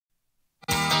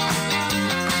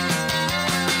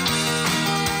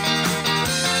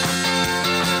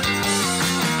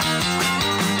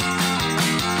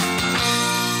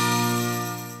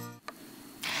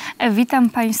Witam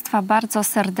Państwa bardzo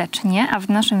serdecznie, a w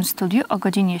naszym studiu o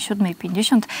godzinie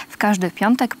 7:50 w każdy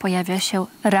piątek pojawia się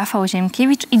Rafał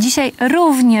Ziemkiewicz i dzisiaj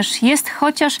również jest,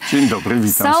 chociaż Dzień dobry,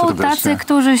 witam są serdecznie. tacy,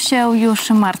 którzy się już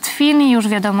martwili, już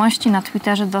wiadomości na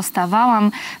Twitterze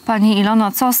dostawałam. Pani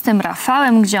Ilono, co z tym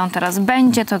Rafałem, gdzie on teraz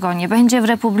będzie, to go nie będzie w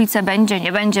Republice, będzie,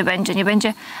 nie będzie, będzie, nie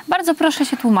będzie. Bardzo proszę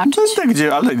się tłumaczyć. Będę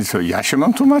gdzie, ale co, ja się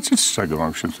mam tłumaczyć? Z czego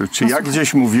mam się tłumaczyć? Czy ja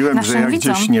gdzieś mówiłem, że ja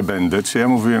gdzieś nie będę? Czy ja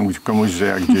mówiłem komuś, że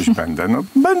ja gdzieś będę? No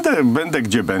będę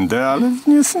gdzie będę, ale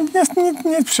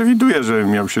nie przewiduję, że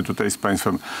miał się tutaj z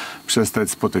Państwem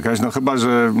przestać spotykać. No chyba,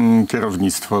 że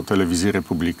kierownictwo Telewizji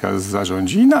Republika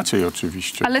zarządzi inaczej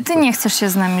oczywiście. Ale ty nie chcesz się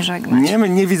z nami żegnać.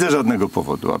 Nie widzę żadnego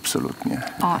powodu, absolutnie.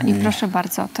 O, i proszę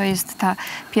bardzo, to jest ta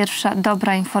pierwsza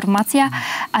dobra informacja.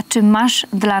 A czy masz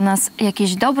dla nas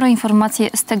jakieś dobre informacje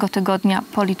z tego tygodnia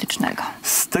politycznego?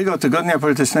 Z tego tygodnia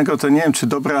politycznego to nie wiem, czy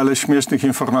dobre, ale śmiesznych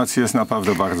informacji jest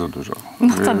naprawdę bardzo dużo.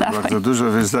 No to dawaj. Bardzo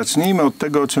dużo. Więc zacznijmy od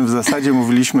tego, o czym w zasadzie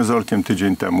mówiliśmy z Olkiem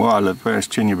tydzień temu, ale ponieważ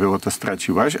cię nie było, to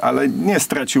straciłaś. Ale nie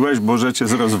straciłaś, bo rzecz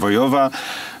jest rozwojowa.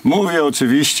 Mówię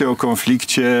oczywiście o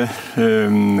konflikcie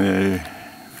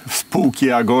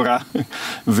spółki Agora,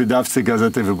 wydawcy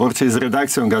Gazety Wyborczej, z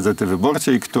redakcją Gazety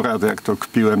Wyborczej, która, jak to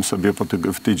kpiłem sobie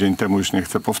w tydzień temu, już nie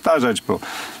chcę powtarzać,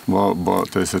 bo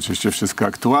to jest oczywiście wszystko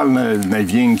aktualne.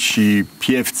 Najwięksi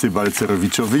piewcy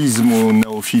balcerowiczowizmu,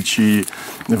 neofici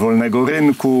wolnego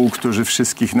rynku, którzy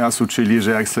wszystkich nas uczyli,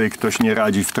 że jak sobie ktoś nie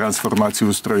radzi w transformacji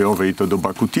ustrojowej, to do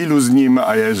Bakutilu z nim,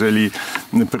 a jeżeli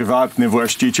prywatny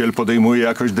właściciel podejmuje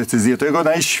jakąś decyzję, to jego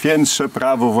najświętsze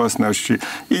prawo własności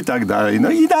i tak dalej.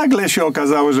 No i nagle się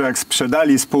okazało, że jak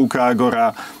sprzedali spółkę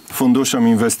Agora funduszom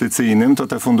inwestycyjnym, to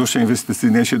te fundusze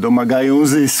inwestycyjne się domagają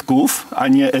zysków, a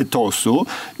nie etosu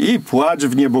i płacz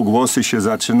w niebogłosy się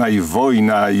zaczyna i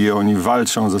wojna i oni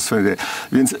walczą ze swoimi...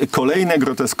 Więc kolejne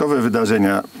groteskowe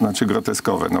wydarzenia, znaczy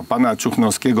groteskowe, no pana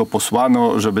Czuchnowskiego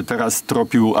posłano, żeby teraz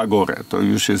tropił Agorę. To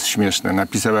już jest śmieszne.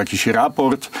 Napisał jakiś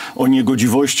raport o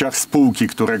niegodziwościach spółki,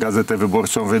 które Gazetę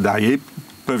Wyborczą wydaje.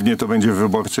 Pewnie to będzie w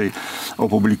Wyborczej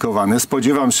opublikowane.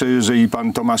 Spodziewam się, że i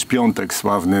pan Tomasz Piątek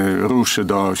sławny ruszy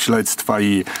do śledztwa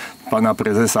i pana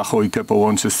prezesa Chojkę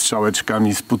połączy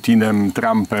strzałeczkami z Putinem,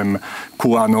 Trumpem,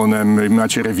 QAnonem,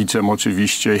 Macierewiczem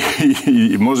oczywiście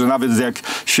i może nawet jak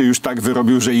się już tak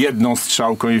wyrobił, że jedną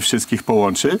strzałką i wszystkich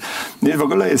połączy. I w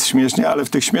ogóle jest śmiesznie, ale w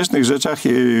tych śmiesznych rzeczach,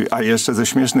 a jeszcze ze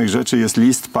śmiesznych rzeczy jest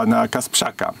list pana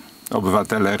Kasprzaka,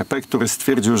 obywatela RP, który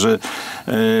stwierdził, że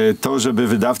to, żeby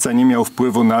wydawca nie miał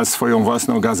wpływu na swoją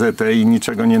własną gazetę i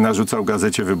niczego nie narzucał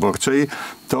Gazecie Wyborczej,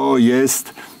 to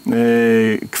jest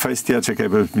kwestia, czekaj,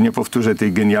 bo nie powtórzę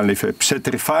tej genialnej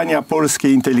przetrwania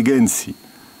polskiej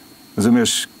inteligencji.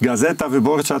 Rozumiesz, Gazeta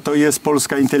Wyborcza to jest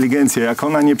polska inteligencja. Jak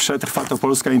ona nie przetrwa, to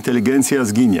polska inteligencja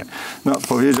zginie. No,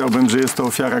 powiedziałbym, że jest to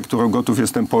ofiara, którą gotów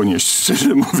jestem ponieść,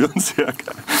 szczerze mówiąc,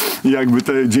 jakby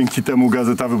dzięki temu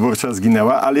Gazeta Wyborcza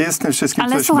zginęła, ale jest w tym wszystkim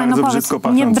coś słuchaj, bardzo brzydko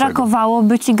pachnącego. Nie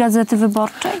brakowałoby ci Gazety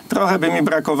Wyborczej? Trochę by mi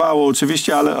brakowało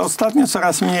oczywiście, ale ostatnio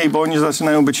coraz mniej, bo oni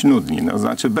zaczynają być nudni. No,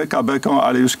 znaczy beką,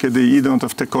 ale już kiedy idą, to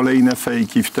w te kolejne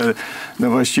fejki, no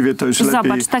właściwie to już lepiej...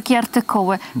 Zobacz, takie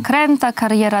artykuły. Kręta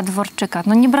kariera Dworczyka.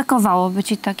 No nie brakowałoby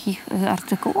ci takich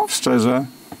artykułów? Szczerze?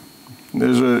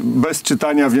 Że bez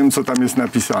czytania wiem, co tam jest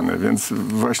napisane, więc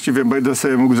właściwie będę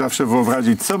sobie mógł zawsze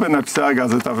wyobrazić, co by napisała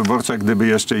Gazeta Wyborcza, gdyby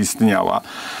jeszcze istniała.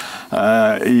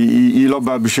 I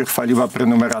Loba by się chwaliła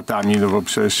prenumeratami, no bo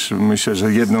przecież myślę,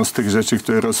 że jedną z tych rzeczy,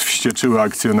 które rozwścieczyły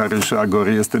akcjonariuszy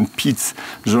Agory, jest ten pic,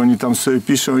 że oni tam sobie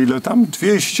piszą, ile tam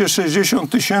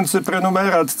 260 000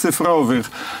 prenumerat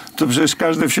cyfrowych. To przecież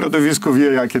każdy w środowisku wie,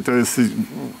 jakie to jest,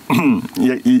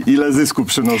 ile zysku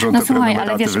przynoszą te słuchaj, prenumeraty.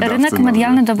 Ale wiesz, wydawcy rynek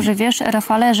medialny, dobrze wiesz,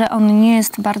 Rafale, że on nie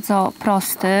jest bardzo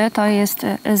prosty. To jest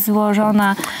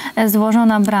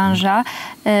złożona branża.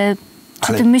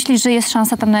 Czy ty myślisz, że jest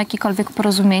szansa tam na jakiekolwiek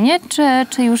porozumienie,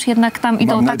 czy już jednak tam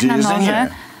idą tak na noże?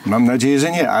 Mam nadzieję,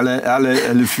 że nie, ale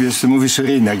wiesz, mówisz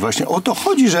rynek. Właśnie o to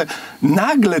chodzi, że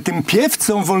nagle tym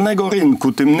piewcom wolnego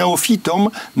rynku, tym neofitom,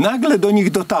 nagle do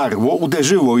nich dotarło,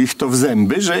 uderzyło ich to w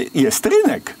zęby, że jest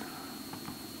rynek.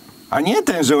 A nie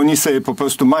ten, że oni sobie po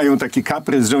prostu mają taki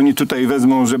kaprys, że oni tutaj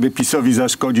wezmą, żeby PiS-owi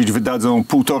zaszkodzić, wydadzą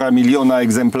 1,5 miliona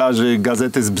egzemplarzy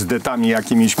gazety z bzdetami,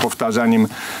 jakimś powtarzaniem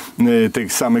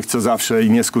tych samych co zawsze i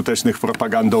nieskutecznych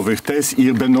propagandowych tez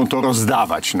i będą to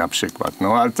rozdawać na przykład.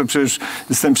 No ale to przecież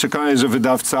jestem przekonany, że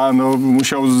wydawca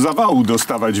musiał zawału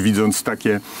dostawać, widząc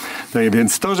takie.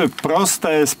 Więc to, że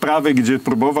proste sprawy, gdzie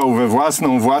próbował we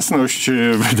własną własność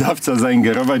wydawca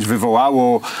zaingerować,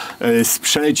 wywołało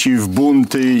sprzeciw,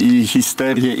 bunty i i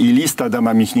histerię i list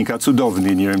Adama Michnika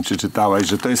cudowny, nie wiem czy czytałaś,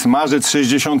 że to jest marzec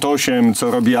 68,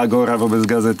 co robi Agora wobec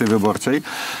Gazety Wyborczej,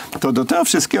 to do tego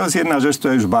wszystkiego jest jedna rzecz,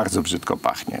 która już bardzo brzydko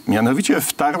pachnie. Mianowicie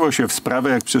wtarło się w sprawę,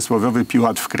 jak przysłowiowy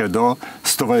Piłat w credo,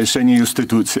 Stowarzyszenie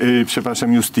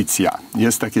Justicja.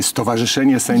 Jest takie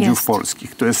Stowarzyszenie Sędziów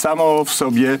Polskich, które samo w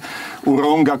sobie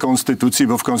urąga konstytucji,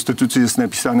 bo w konstytucji jest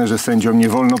napisane, że sędziom nie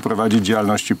wolno prowadzić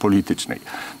działalności politycznej.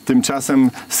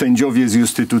 Tymczasem sędziowie z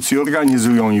Justycji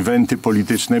organizują eventy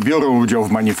polityczne, biorą udział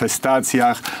w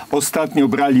manifestacjach. Ostatnio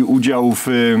brali udział w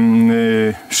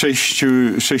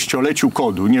sześcioleciu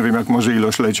kodu. Nie wiem, jak może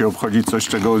iloślecie obchodzić coś,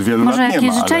 czego od wielu lat nie ma. Może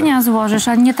jakieś życzenia złożysz,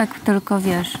 a nie tak tylko,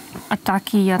 wiesz,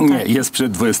 ataki. Nie, jest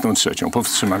przed 23.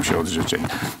 Powstrzymam się od życzeń.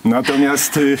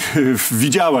 Natomiast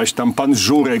widziałaś tam pan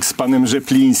Żurek z panem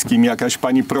Rzeplińskim, jakaś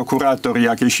pani prokurator,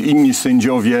 jakieś inni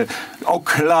sędziowie,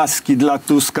 oklaski dla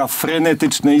Tuska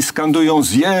frenetyczne i skandują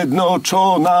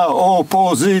zjednoczona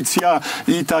opozycja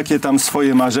i takie tam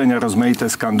swoje marzenia rozmaite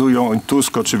skandują.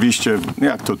 Tusk oczywiście,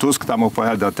 jak to Tusk tam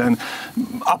opowiada,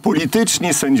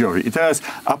 apolityczni sędziowie. I teraz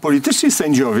apolityczni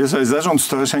sędziowie, to jest zarząd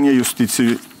Stowarzyszenia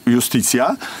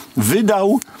Justicja,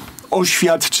 wydał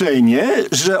oświadczenie,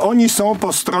 że oni są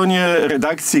po stronie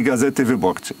redakcji Gazety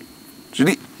Wyborczej.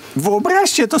 Czyli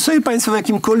wyobraźcie to sobie państwo w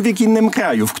jakimkolwiek innym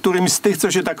kraju, w którym z tych,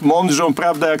 co się tak mądrzą,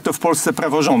 prawda, jak to w Polsce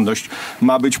praworządność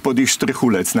ma być pod ich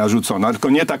sztrychulec narzucona, tylko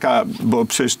nie taka, bo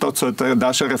przecież to, co te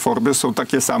nasze reformy są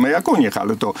takie same jak u nich,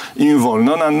 ale to im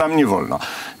wolno, nam nie wolno.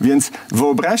 Więc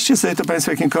wyobraźcie sobie to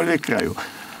państwo w jakimkolwiek kraju.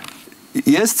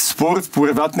 Jest spór w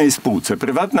prywatnej spółce.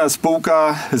 Prywatna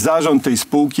spółka, zarząd tej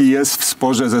spółki jest w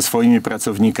sporze ze swoimi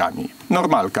pracownikami.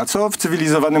 Normalka. Co w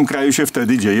cywilizowanym kraju się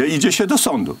wtedy dzieje? Idzie się do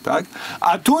sądu, tak?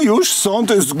 A tu już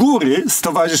sąd z góry,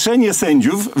 Stowarzyszenie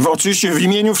Sędziów, oczywiście w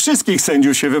imieniu wszystkich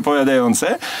sędziów się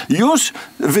wypowiadające, już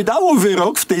wydało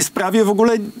wyrok w tej sprawie w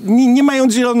ogóle nie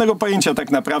mając zielonego pojęcia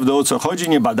tak naprawdę o co chodzi,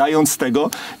 nie badając tego.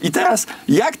 I teraz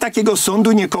jak takiego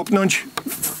sądu nie kopnąć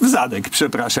w zadek,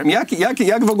 przepraszam?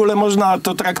 Jak w ogóle można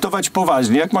to traktować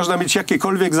poważnie? Jak można mieć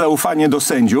jakiekolwiek zaufanie do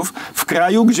sędziów w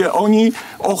kraju, gdzie oni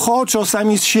ochoczo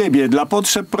sami z siebie dla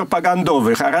potrzeb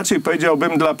propagandowych, a raczej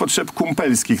powiedziałbym dla potrzeb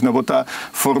kumpelskich, no bo ta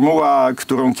formuła,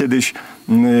 którą kiedyś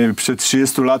przed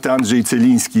 30 laty Andrzej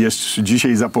Celiński, jeszcze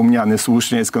dzisiaj zapomniany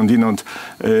słusznie skądinąd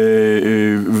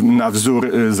na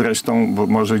wzór zresztą, bo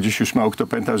może dziś już mało kto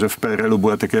pamięta, że w PRL-u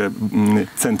był taki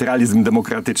centralizm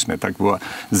demokratyczny. Tak była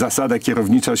zasada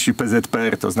kierowniczości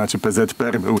PZPR, to znaczy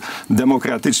PZPR był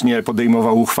demokratycznie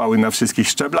podejmował uchwały na wszystkich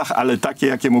szczeblach, ale takie,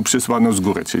 jakie mu przysłano z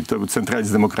góry, czyli to był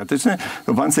centralizm demokratyczny.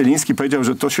 To pan Celiński powiedział,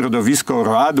 że to środowisko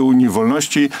Roadu Unii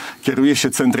Wolności kieruje się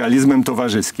centralizmem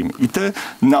towarzyskim. I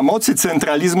na mocy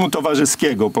centralizmu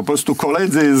towarzyskiego po prostu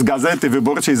koledzy z Gazety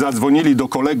Wyborczej zadzwonili do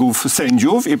kolegów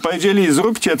sędziów i powiedzieli,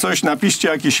 zróbcie coś, napiszcie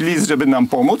jakiś list, żeby nam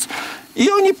pomóc.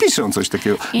 I oni piszą coś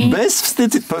takiego.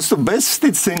 Bezwstyd, po prostu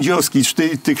bezwstyd sędziowski,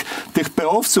 tych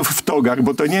peowców w togach,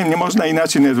 bo to nie można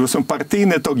inaczej, to są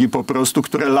partyjne togi po prostu,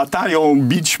 które latają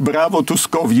bić brawo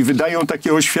Tuskowi, wydają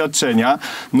takie oświadczenia.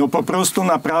 No po prostu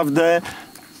naprawdę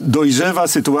dojrzewa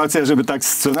sytuacja, żeby tak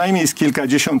co najmniej z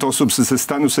kilkadziesiąt osób ze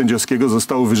stanu sędziowskiego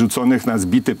zostało wyrzuconych na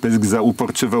zbity pysk za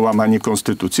uporczywe łamanie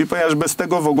konstytucji, ponieważ bez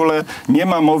tego w ogóle nie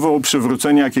ma mowy o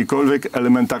przywróceniu jakiegokolwiek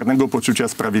elementarnego poczucia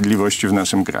sprawiedliwości w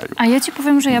naszym kraju. A ja ci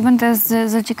powiem, że ja będę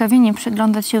z zaciekawieniem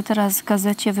przyglądać się teraz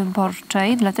Gazecie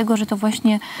Wyborczej, dlatego, że to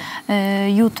właśnie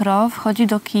jutro wchodzi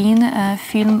do kin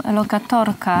film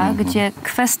Lokatorka, gdzie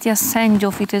kwestia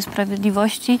sędziów i tej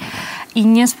sprawiedliwości i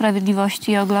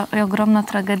niesprawiedliwości i ogromna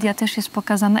tragedia też jest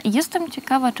pokazana. I jestem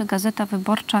ciekawa, czy Gazeta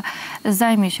Wyborcza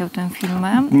zajmie się tym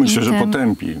filmem. Myślę, że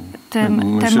potępi.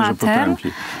 Myślę, że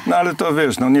potępi. No ale to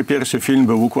wiesz, no nie pierwszy film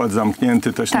był Układ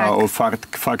Zamknięty, też na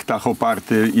faktach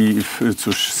oparty i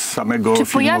cóż, z samego czy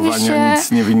filmowania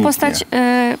nic nie wyniknie.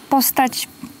 Postać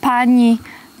pani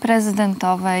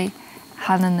prezydentowej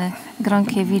Hanny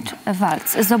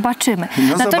Gronkiewicz-Waltz. Zobaczymy.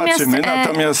 No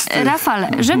natomiast Rafale,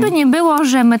 żeby nie było,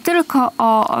 że my tylko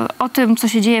o tym, co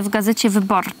się dzieje w Gazecie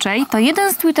Wyborczej, to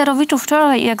jeden z twitterowiczów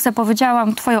wczoraj, jak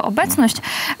zapowiedziałam twoją obecność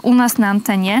u nas na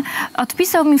antenie,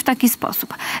 odpisał mi w taki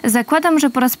sposób. Zakładam, że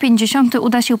po raz 50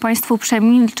 uda się państwu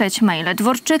przemilczeć maile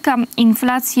Dworczyka,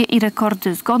 inflację i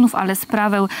rekordy zgonów, ale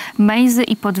sprawę Mejzy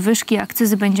i podwyżki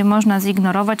akcyzy będzie można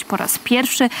zignorować po raz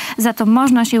pierwszy. Za to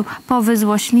można się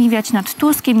powyzłośliwiać nad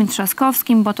Tuskiem i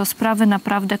Trzaskowskim, bo to sprawy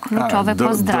naprawdę kluczowe.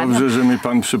 Pozdrawiam. Dobrze, że mi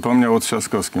pan przypomniał o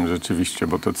Trzaskowskim rzeczywiście,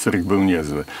 bo to cyrk był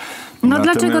niezły. No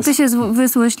dlaczego ty się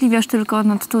wyzłośliwiasz tylko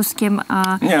nad Tuskiem,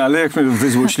 a... Nie, ale jak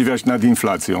wyzłośliwiać nad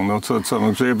inflacją? No co?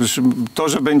 No, to,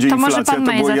 że będzie inflacja, to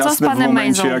było jasne w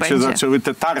momencie, jak się zaczęły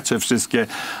te tarcze wszystkie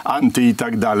anty i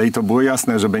tak dalej, to było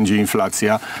jasne, że będzie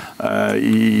inflacja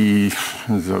i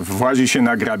włazi się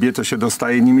na grabie, to się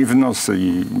dostaje nimi w nos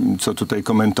i co tutaj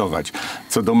komentować.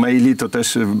 Co do maili, to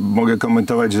też mogę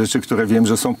komentować rzeczy, które wiem,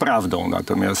 że są prawdą,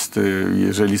 natomiast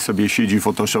jeżeli sobie siedzi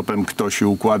Photoshopem ktoś i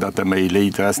układa te maile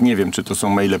i teraz nie wiem, czy to są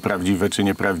maile prawdziwe, czy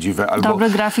nieprawdziwe, albo dobry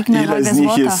grafik na ile z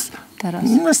nich jest... Teraz.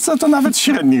 No co, to nawet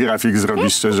średni grafik zrobi,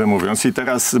 szczerze mówiąc. I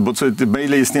teraz, bo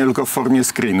maile istnieją tylko w formie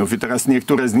screenów i teraz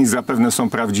niektóre z nich zapewne są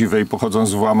prawdziwe i pochodzą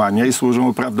z włamania i służą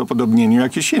uprawdopodobnieniu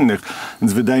jakichś innych.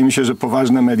 Więc wydaje mi się, że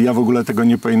poważne media w ogóle tego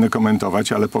nie powinny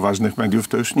komentować, ale poważnych mediów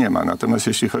to już nie ma. Natomiast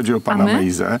jeśli chodzi o pana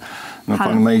Mejzę, no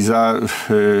pan Mejza...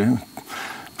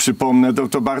 Przypomnę,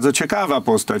 to bardzo ciekawa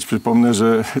postać. Przypomnę,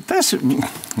 że też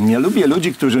nie lubię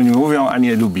ludzi, którzy nie mówią, a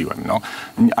nie lubiłem,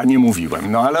 a nie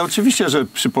mówiłem. No ale oczywiście, że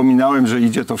przypominałem, że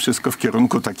idzie to wszystko w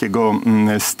kierunku takiego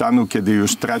stanu, kiedy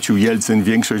już tracił Jelcyn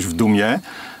większość w Dumie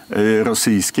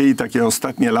rosyjskiej i takie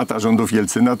ostatnie lata rządów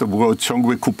Jelcyna to było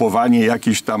ciągłe kupowanie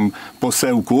jakichś tam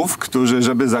posełków, którzy,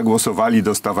 żeby zagłosowali,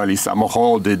 dostawali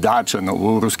samochody, dacze, no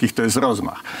u ruskich to jest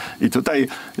rozmach. I tutaj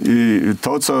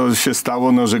to, co się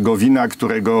stało, no, że Gowina,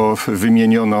 którego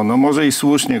wymieniono, no może i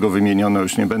słusznie go wymieniono,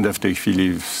 już nie będę w tej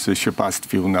chwili się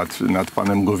pastwił nad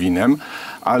panem Gowinem,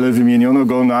 ale wymieniono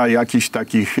go na jakiś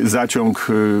takich zaciąg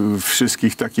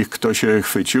wszystkich takich, kto się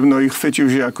chwycił. No i chwycił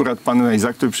się akurat pan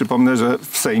Mejza, który przypomnę, że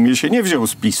w Sejmie się nie wziął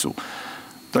z PiS-u.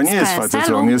 To nie jest facet,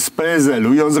 on jest z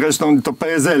PSL-u i on zresztą, to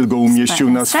PSL go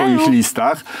umieścił na swoich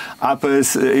listach,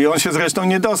 i on się zresztą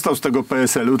nie dostał z tego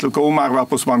PSL-u, tylko umarła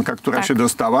posłanka, która się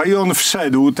dostała i on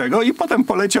wszedł tego i potem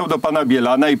poleciał do pana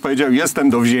Bielana i powiedział, jestem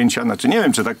do wzięcia, znaczy nie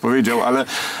wiem, czy tak powiedział,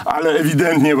 ale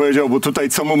ewidentnie powiedział, bo tutaj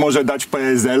co mu może dać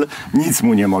PSL? Nic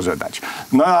mu nie może dać.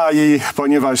 No i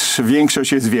ponieważ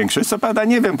większość jest większość, co prawda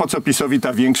nie wiem, po co PiS-owi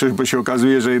ta większość, bo się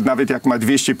okazuje, że nawet jak ma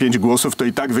 205 głosów, to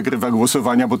i tak wygrywa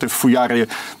głosowania, bo te fujary,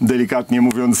 delikatnie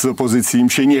mówiąc, z opozycji im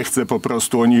się nie chce po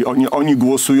prostu. Oni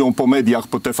głosują po mediach,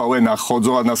 po TVN-ach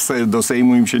chodzą, a do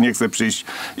Sejmu im się nie chce przyjść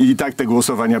i tak te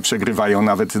głosowania przegrywają,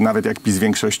 nawet jak PiS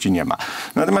większości nie ma.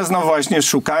 Natomiast no właśnie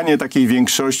szukanie takiej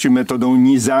większości metodą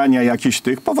nizania jakichś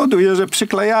tych powoduje, że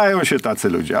przyklejają się tacy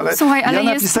ludzie. Ale słuchaj, ale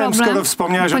ja napisałem, jest problem, skoro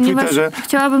wspomniałeś o Twitterze...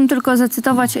 Chciałabym tylko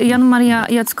zacytować Jan Maria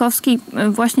Jackowski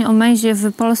właśnie o Mejzie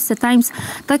w Polsce Times.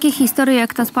 Takie historie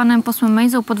jak ta z panem posłem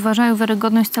Mejzą podważają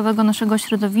wiarygodność całego naszego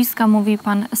środowiska, mówi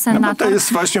pan senator. No bo to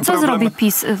jest właśnie co problem... zrobi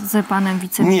PiS z panem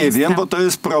wiceministrem? Nie wiem, bo to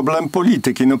jest problem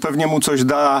polityki. No pewnie mu coś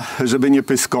da, żeby nie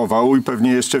pyskował i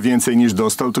pewnie jeszcze więcej niż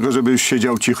dostał, tylko żeby już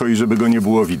siedział cicho i żeby go nie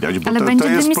było widać. Bo ale to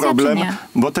jest problem.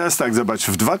 Bo teraz tak, zobacz,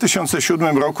 w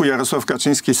 2007 roku Jarosław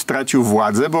Kaczyński stracił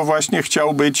władzę, bo właśnie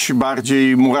chciał być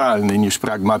bardziej moralny niż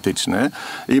pragmatyczny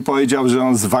i powiedział, że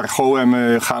on z Warchołem,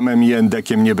 Hamem i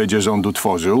Endekiem nie będzie rządu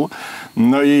tworzył.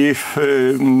 No i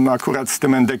akurat z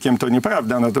tym Endekiem to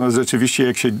nieprawda, natomiast rzeczywiście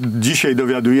jak się dzisiaj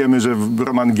dowiadujemy, że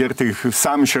Roman Giertych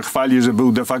sam się chwali, że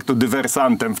był de facto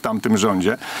dywersantem w tamtym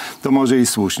rządzie, to może i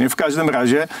słusznie. W każdym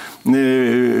razie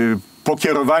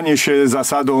pokierowanie się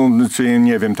zasadą, czy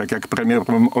nie wiem, tak jak premier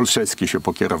Olszewski się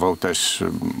pokierował też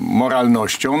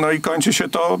moralnością, no i kończy się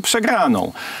to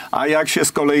przegraną. A jak się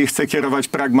z kolei chce kierować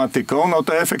pragmatyką, no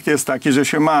to efekt jest taki, że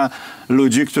się ma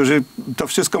ludzi, którzy, to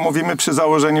wszystko mówimy przy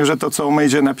założeniu, że to, co o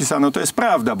Mejzie napisano, to jest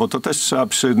prawda, bo to też trzeba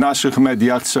przy naszych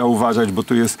mediach trzeba uważać, bo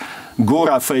tu jest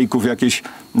góra fejków jakieś,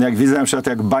 jak widzę na przykład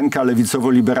jak bańka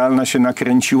lewicowo-liberalna się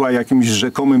nakręciła jakimś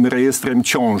rzekomym rejestrem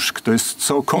ciąż, to jest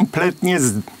co kompletnie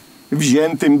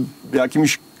wziętym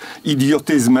jakimś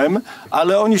idiotyzmem,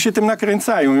 ale oni się tym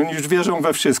nakręcają. Oni już wierzą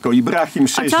we wszystko. Ibrahim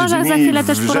 6 dni za chwilę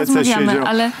też w rzece siedział.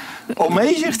 Ale... O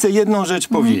Mejzie chcę jedną rzecz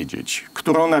powiedzieć,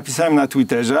 którą napisałem na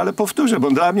Twitterze, ale powtórzę,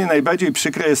 bo dla mnie najbardziej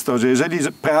przykre jest to, że jeżeli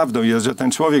prawdą jest, że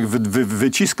ten człowiek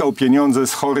wyciskał pieniądze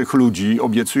z chorych ludzi,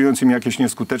 obiecując im jakieś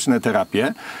nieskuteczne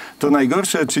terapie, to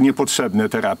najgorsze, czy niepotrzebne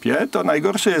terapie, to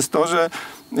najgorsze jest to, że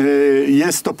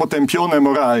jest to potępione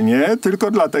moralnie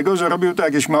tylko dlatego, że robił to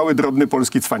jakiś mały, drobny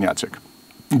polski cwaniaczek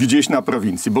gdzieś na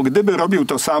prowincji. Bo gdyby robił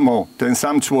to samo, ten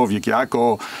sam człowiek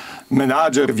jako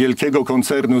menadżer wielkiego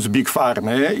koncernu z Big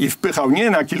Farmy i wpychał nie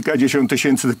na kilkadziesiąt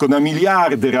tysięcy, tylko na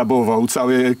miliardy rabował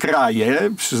całe kraje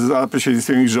za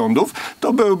pośrednictwem ich rządów,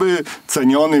 to byłby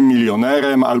cenionym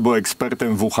milionerem albo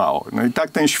ekspertem WHO. No i tak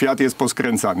ten świat jest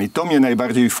poskręcany. I to mnie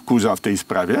najbardziej wkurza w tej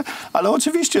sprawie, ale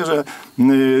oczywiście, że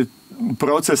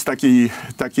proces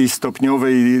takiej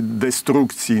stopniowej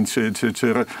destrukcji,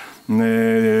 czy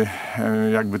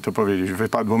jakby to powiedzieć,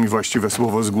 wypadło mi właściwe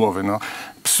słowo z głowy, no,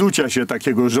 psucia się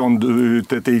takiego rządu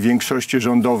tej większości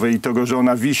rządowej i tego, że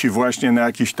ona wisi właśnie na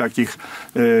jakichś takich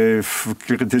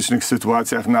krytycznych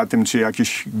sytuacjach na tym, czy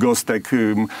jakiś gostek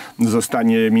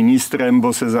zostanie ministrem,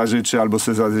 bo se zażyczy, albo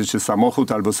se zażyczy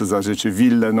samochód, albo se zażyczy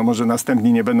willę. No może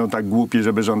następni nie będą tak głupi,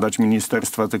 żeby żądać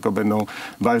ministerstwa, tylko będą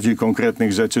bardziej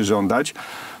konkretnych rzeczy żądać.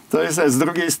 To jest, z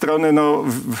drugiej strony no,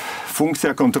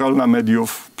 funkcja kontrolna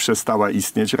mediów przestała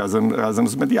istnieć razem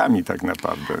z mediami tak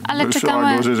naprawdę. Ale Już o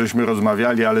Agorze żeśmy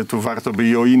rozmawiali, ale tu warto by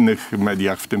i o innych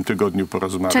mediach w tym tygodniu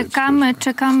porozmawiać.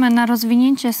 Czekamy na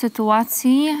rozwinięcie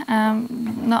sytuacji.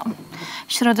 No,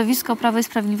 środowisko Prawa i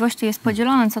Sprawiedliwości jest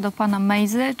podzielone co do pana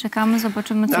Mejzy. Czekamy,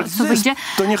 zobaczymy, co wyjdzie.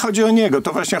 To nie chodzi o niego,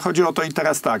 to właśnie chodzi o to i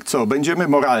teraz tak, co, będziemy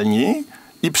moralni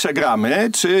i przegramy,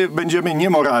 czy będziemy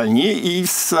niemoralni i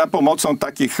za pomocą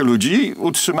takich ludzi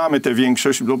utrzymamy tę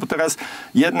większość, bo teraz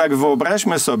jednak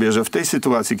wyobraźmy sobie, że w tej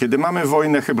sytuacji, kiedy mamy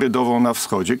wojnę hybrydową na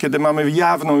wschodzie, kiedy mamy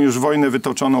jawną już wojnę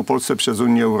wytoczoną Polsce przez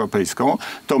Unię Europejską,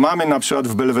 to mamy na przykład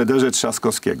w Belwederze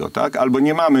Trzaskowskiego, tak? Albo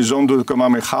nie mamy rządu, tylko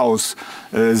mamy chaos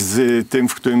z tym,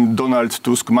 w którym Donald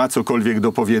Tusk ma cokolwiek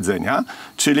do powiedzenia.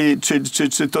 Czyli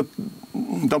czy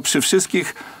to przy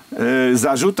wszystkich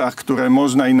zarzutach, które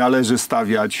można i należy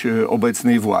stawiać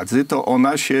obecnej władzy, to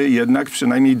ona się jednak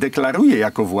przynajmniej deklaruje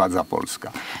jako władza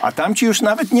polska. A tamci już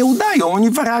nawet nie udają. Oni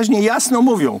wyraźnie, jasno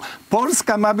mówią,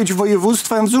 Polska ma być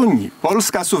województwem z Unii.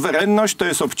 Polska suwerenność to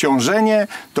jest obciążenie,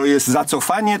 to jest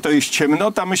zacofanie, to jest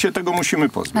ciemnota. My się tego musimy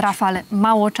pozbyć. Rafale,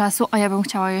 mało czasu, a ja bym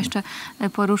chciała jeszcze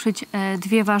poruszyć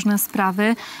dwie ważne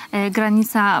sprawy.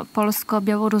 Granica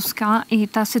polsko-białoruska i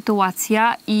ta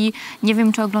sytuacja. I nie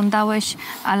wiem, czy oglądałeś,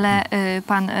 ale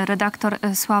pan redaktor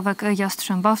Sławek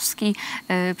Jastrzębowski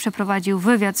przeprowadził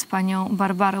wywiad z panią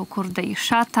Barbarą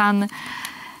Kurdej-Szatan.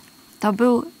 To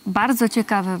był bardzo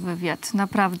ciekawy wywiad,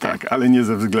 naprawdę. Tak, ale nie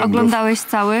ze względów... Oglądałeś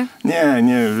cały? Nie,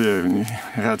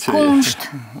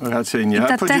 raczej nie.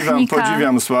 Ja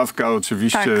podziwiam Sławka,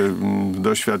 oczywiście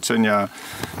doświadczenia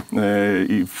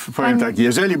i powiem tak,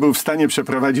 jeżeli był w stanie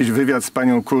przeprowadzić wywiad z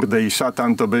panią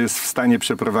Kurdej-Szatan, to by jest w stanie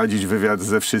przeprowadzić wywiad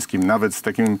ze wszystkim, nawet z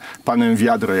takim panem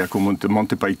Wiadro, jak u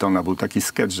Monty Pythona. Był taki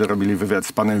sketch, że robili wywiad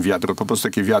z panem Wiadro, po prostu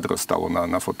takie wiadro stało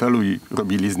na fotelu i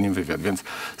robili z nim wywiad, więc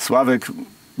Sławek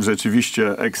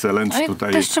rzeczywiście excellent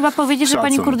tutaj. Też trzeba powiedzieć, że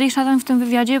pani Kurdej-Szatan w tym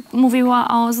wywiadzie mówiła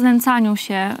o znęcaniu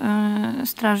się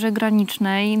Straży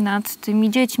Granicznej nad tymi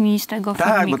dziećmi z tego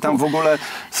filmiku. Tak, bo tam w ogóle...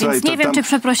 Więc nie wiem, czy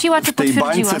przeprosiła, czy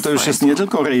potwierdziła. W tej bańce to już jest nie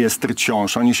tylko rejestr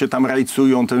ciąż. Oni się tam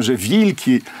rajcują, że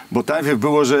wilki, bo tam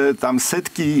było, że tam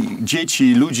setki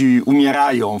dzieci, ludzi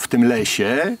umierają w tym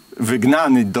lesie,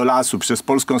 wygnany do lasu przez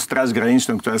polską Straż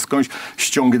Graniczną, która skądś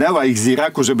ściągnęła ich z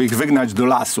Iraku, żeby ich wygnać do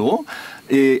lasu,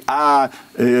 a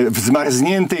w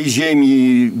zmarzniętej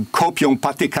ziemi kopią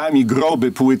patykami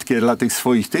groby płytkie dla tych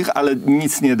swoich ale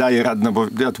nic nie daje rady, no bo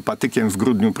ja tu patykiem w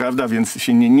grudniu, prawda, więc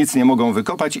się nic nie mogą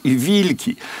wykopać. I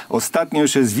wilki. Ostatnio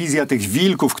już jest wizja tych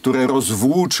wilków, które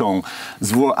rozwłóczą.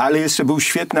 Ale jeszcze był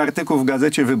świetny artykuł w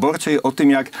Gazecie Wyborczej o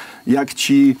tym, jak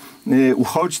ci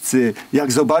uchodźcy,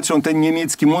 jak zobaczą ten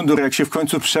niemiecki mundur, jak się w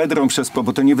końcu przedrą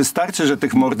bo to nie wystarczy, że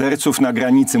tych morderców na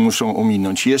granicy muszą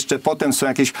ominąć. Jeszcze potem są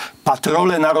jakieś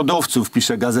patrole narodowców,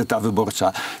 pisze Gazeta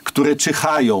Wyborcza, które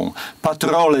czyhają.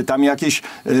 Patrole, tam jakieś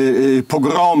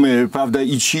pogromy, prawda,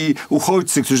 i ci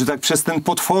uchodźcy, którzy tak przez ten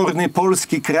potworny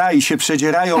polski kraj się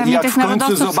przedzierają. Pewnie i jak w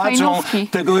końcu zobaczą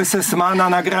tego SS-mana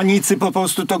na granicy, po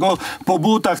prostu to go po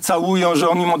butach całują, że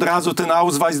on im od razu ten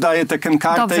Ausweis daje, tę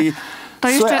kartę.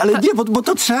 Ale nie, bo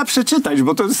to trzeba przeczytać,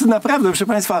 bo to jest naprawdę, proszę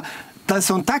państwa,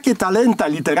 są takie talenta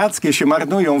literackie się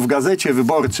marnują w Gazecie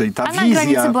Wyborczej. Ta wizja... na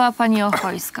granicy była pani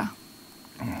Ochojska.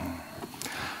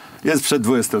 Jest przed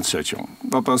 23.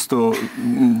 Po prostu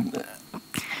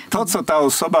to, co ta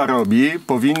osoba robi,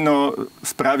 powinno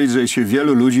sprawić, że się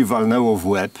wielu ludzi walnęło w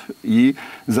łeb i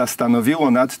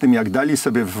zastanowiło nad tym, jak dali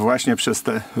sobie właśnie przez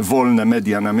te wolne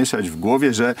media namieszać w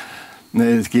głowie, że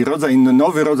taki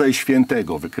nowy rodzaj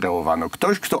świętego wykreowano.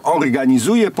 Ktoś, kto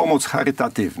organizuje pomoc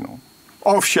charytatywną.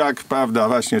 Owsiak, prawda,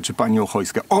 właśnie, czy pani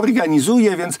Ochojska.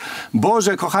 Organizuje, więc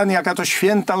Boże, kochany, jaka to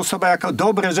święta osoba, jaka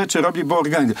dobre rzeczy robi, bo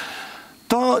organizuje.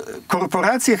 To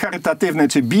korporacje charytatywne,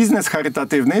 czy biznes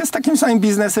charytatywny jest takim samym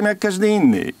biznesem jak każdy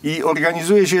inny. I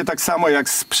organizuje się tak samo jak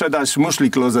sprzedaż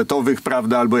muszli klozetowych,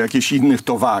 prawda, albo jakichś innych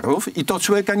towarów. I to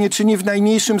człowieka nie czyni w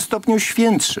najmniejszym stopniu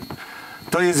świętszym.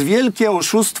 To jest wielkie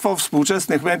oszustwo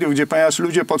współczesnych mediów, gdzie ponieważ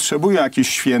ludzie potrzebują jakichś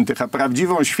świętych, a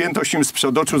prawdziwą świętość im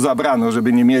sprzed oczu zabrano,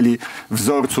 żeby nie mieli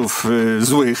wzorców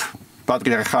złych,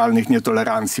 patriarchalnych,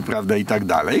 nietolerancji, prawda, i tak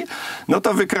dalej, no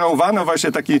to wykreowano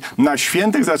właśnie taki, na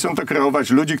świętych zaczęto kreować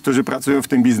ludzi, którzy pracują w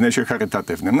tym biznesie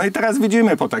charytatywnym. No i teraz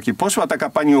widzimy, poszła taka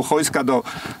pani Ochojska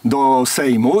do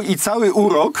Sejmu i cały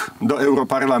urok do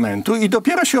Europarlamentu i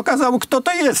dopiero się okazało, kto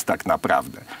to jest tak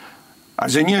naprawdę. A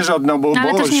że nie żadno, bo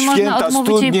święta,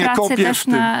 studnie, kopie też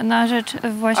na rzecz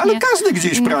właśnie. Ale każdy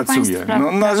gdzieś pracuje.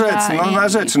 No na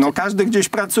rzecz. No każdy gdzieś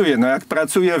pracuje. No jak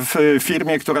pracuje w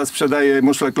firmie, która sprzedaje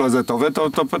muszle klozetowe, to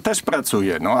też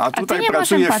pracuje. No a tutaj ty nie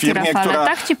pracuje masz empatii, w firmie, Rafale,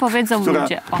 tak ci powiedzą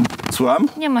ludzie. O. Słucham?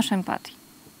 Nie masz empatii.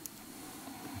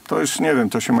 To już nie wiem,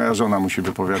 to się moja żona musi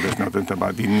wypowiadać na ten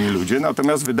temat, inni ludzie.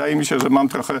 Natomiast wydaje mi się, że mam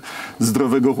trochę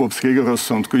zdrowego chłopskiego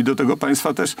rozsądku i do tego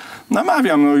państwa też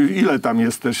namawiam. No ile tam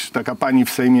jest też taka pani w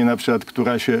Sejmie na przykład,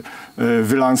 która się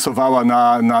wylansowała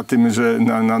na tym, że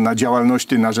na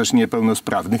działalności na rzecz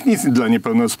niepełnosprawnych. Nic dla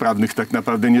niepełnosprawnych tak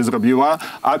naprawdę nie zrobiła,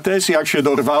 a też jak się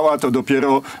dorwała, to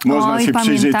dopiero można się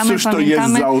przyjrzeć, cóż to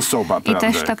jest za osoba. I prawda?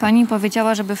 też ta pani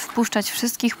powiedziała, żeby wpuszczać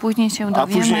wszystkich, później się dowiemy. A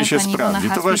później się sprawdzi.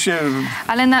 To właśnie...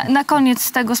 Ale na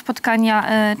koniec tego spotkania,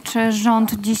 czy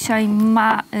rząd dzisiaj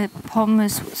ma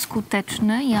pomysł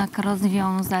skuteczny, jak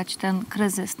rozwiązać ten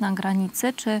kryzys na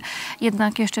granicy, czy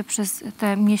jednak jeszcze przez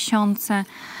te miesiące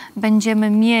będziemy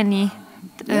mieli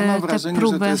Ja mam wrażenie,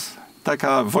 że to jest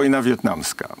taka wojna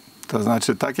wietnamska. To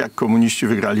znaczy, tak jak komuniści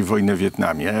wygrali wojnę w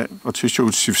Wietnamie, oczywiście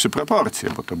uczciwszy proporcje,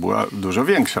 bo to była dużo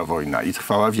większa wojna i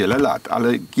trwała wiele lat,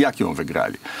 ale jak ją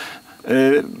wygrali?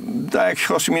 Tak jak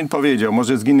Ho Chi Minh powiedział,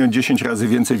 może zginąć 10 razy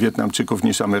więcej Wietnamczyków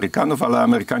niż Amerykanów, ale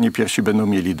Amerykanie pierwsi będą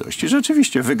mieli dość. I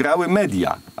rzeczywiście wygrały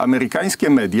media. Amerykańskie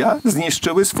media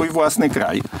zniszczyły swój własny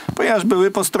kraj, ponieważ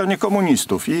były po stronie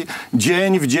komunistów. I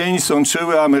dzień w dzień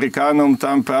sączyły Amerykanom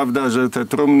tam, prawda, że te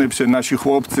trumny, nasi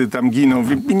chłopcy tam giną.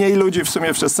 Mniej ludzi w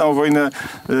sumie przez całą wojnę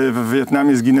w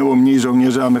Wietnamie zginęło mniej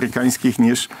żołnierzy amerykańskich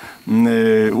niż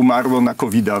umarło na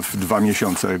COVID-a w 2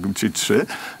 miesiące czy 3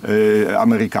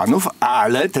 Amerykanów,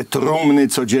 ale te trumny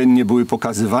codziennie były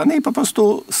pokazywane i po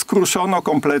prostu skruszono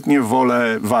kompletnie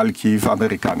wolę walki w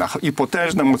Amerykanach. I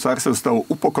potężne mocarstwo zostało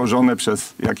upokorzone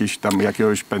przez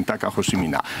jakiegoś pętaka Ho Chi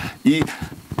Minha. I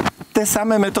te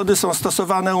same metody są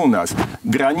stosowane u nas.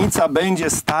 Granica będzie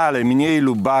stale, mniej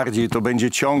lub bardziej, to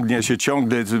będzie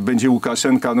ciągle, będzie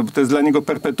Łukaszenka, no bo to jest dla niego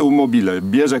perpetuum mobile.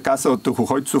 Bierze kasę od tych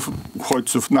uchodźców,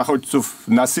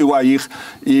 nasyła ich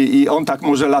i on tak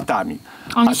może latami.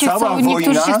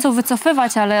 Niektórzy się chcą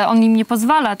wycofywać, ale on im nie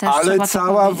pozwala też. Ale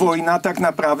cała wojna tak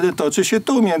naprawdę toczy się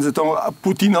tu, między tą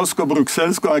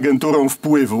putinowsko-brukselską agenturą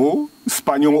wpływu, z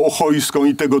panią Ochojską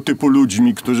i tego typu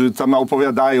ludźmi, którzy tam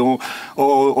opowiadają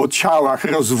o ciałach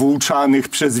rozwłóczanych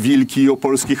przez wilki i o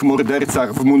polskich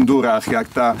mordercach w mundurach, jak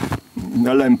ta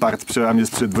Lempart, przynajmniej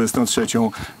przed 23,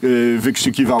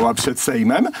 wykrzykiwała przed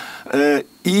Sejmem.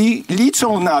 I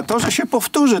liczą na to, że się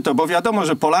powtórzy to, bo wiadomo,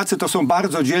 że Polacy to są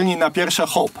bardzo dzielni na pierwsze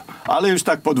hop, ale już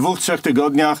tak po 2-3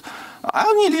 tygodniach, a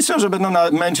oni liczą, że będą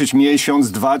męczyć miesiąc,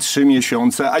 2-3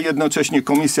 miesiące, a jednocześnie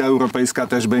Komisja Europejska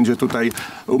też będzie tutaj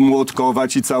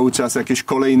młotkować i cały czas jakieś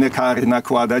kolejne kary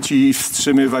nakładać i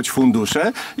wstrzymywać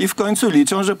fundusze i w końcu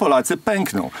liczą, że Polacy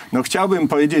pękną. No chciałbym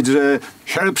powiedzieć, że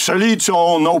się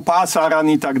przeliczą, no pasaran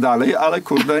i tak dalej, ale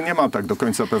kurde, nie mam tak do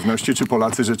końca pewności, czy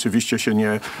Polacy rzeczywiście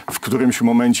się w którymś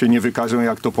momencie nie wykażą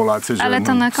jak to Polacy, że ale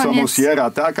to na koniec... somos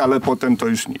hiera, tak, ale potem to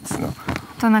już nic. No.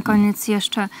 To na koniec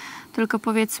jeszcze tylko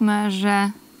powiedzmy, że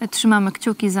trzymamy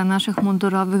kciuki za naszych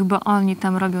mundurowych, bo oni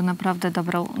tam robią naprawdę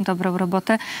dobrą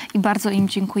robotę i bardzo im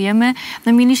dziękujemy.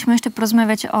 No, mieliśmy jeszcze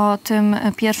porozmawiać o tym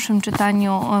pierwszym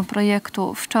czytaniu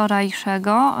projektu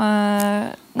wczorajszego,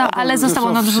 ale został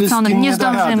on odrzucony. Nie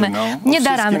zdążymy.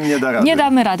 Nie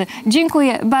damy rady.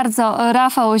 Dziękuję bardzo.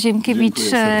 Rafał Ziemkiewicz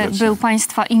był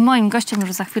Państwa i moim gościem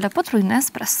już za chwilę potrójne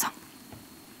espresso.